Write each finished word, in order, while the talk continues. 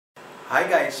Hi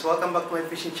guys, welcome back to my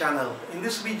fishing channel. In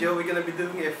this video, we're gonna be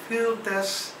doing a field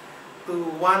test to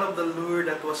one of the lure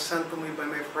that was sent to me by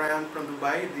my friend from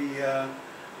Dubai, the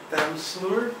Thames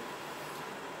lure.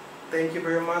 Thank you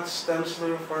very much, Thames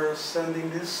lure, for sending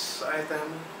this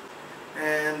item.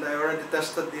 And I already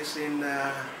tested this in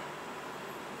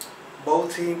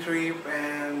boating trip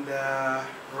and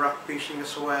rock fishing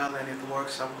as well, and it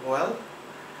works out well.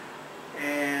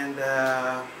 And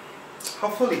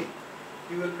hopefully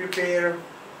you will prepare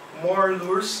more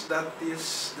lures that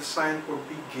is designed for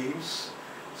big games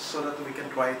so that we can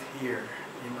try it here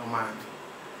in Oman.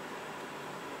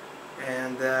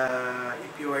 And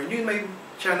if you are new in my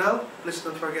channel, please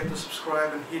don't forget to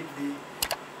subscribe and hit the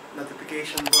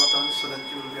notification button so that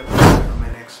you will be updated on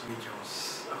my next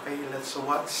videos. Okay, let's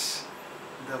watch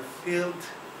the field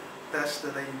test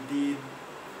that I did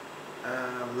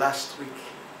last week.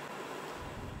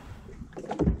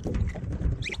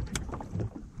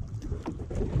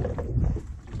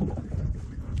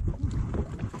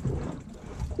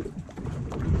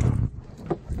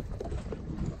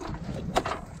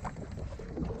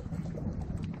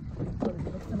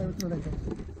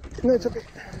 No, it's okay.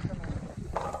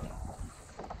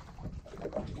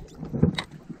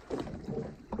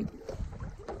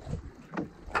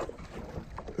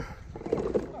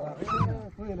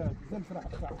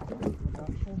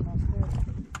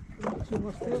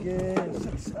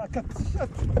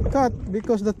 Cut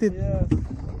because the tip. Yes.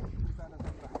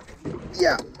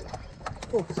 Yeah.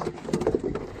 Oh.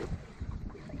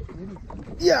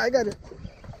 Yeah, I got it.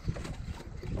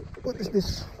 What is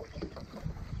this?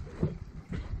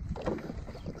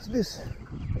 What's this?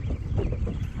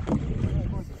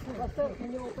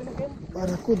 Can you open again?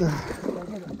 Barracuda.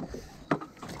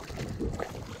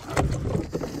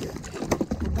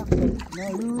 Now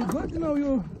you good, now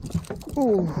you.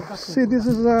 Oh, see, this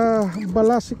is a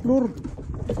balasik lure.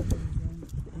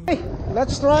 Hey,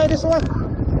 let's try this one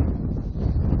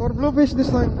for bluefish this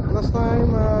time. Last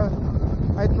time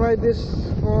I tried this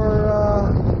for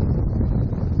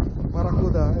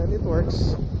barracuda and it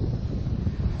works.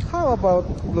 How about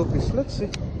bluefish? Let's see.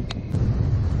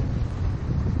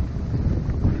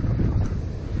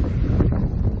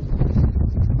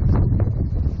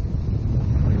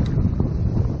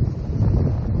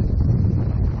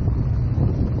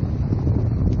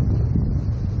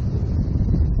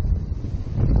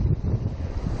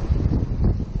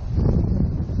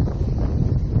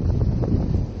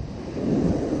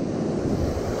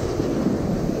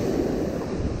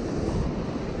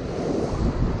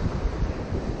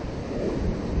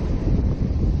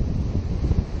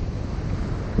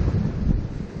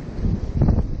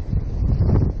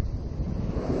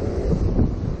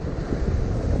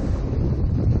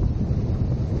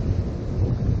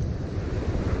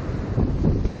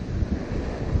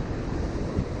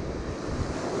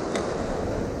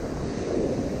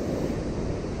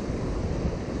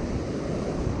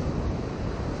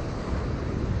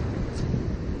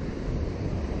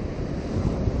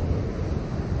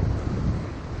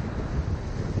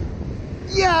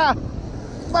 Yeah,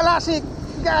 balasik,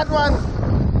 got one.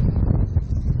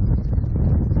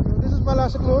 So this is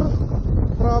balasik lure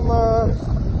from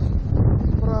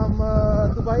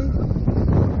Dubai.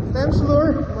 Thames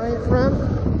lure, my friend,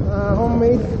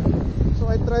 homemade. So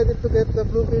I tried it to get the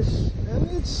bluefish, and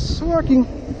it's working.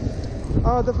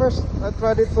 The first I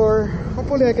tried it for.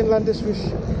 Hopefully I can land this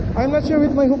fish. I'm not sure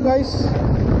with my hook, guys.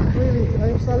 Really,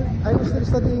 I'm still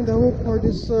studying the hook for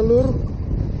this lure.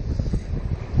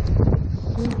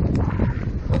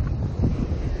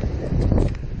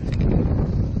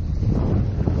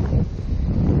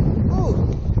 Oh,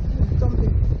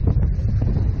 jumping.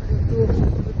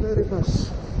 Very fast.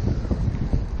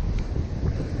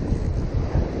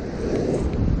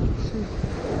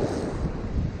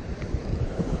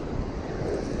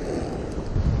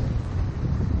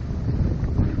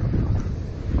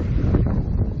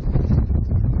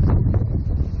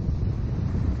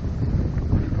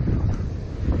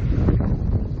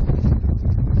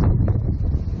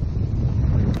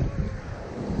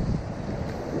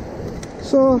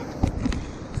 So,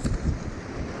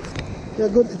 yeah,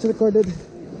 good, it's recorded.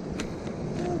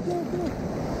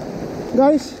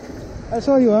 Guys, I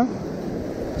saw you, huh?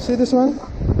 See this one?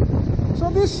 So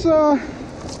this, oh,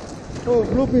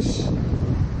 bluefish.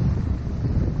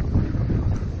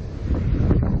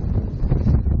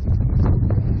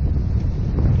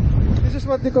 This is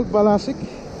what they call balasik.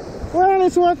 Well,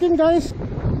 it's working, guys.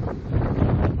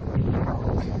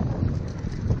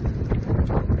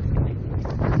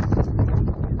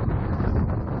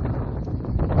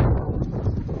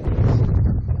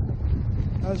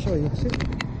 I'll show you.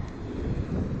 See?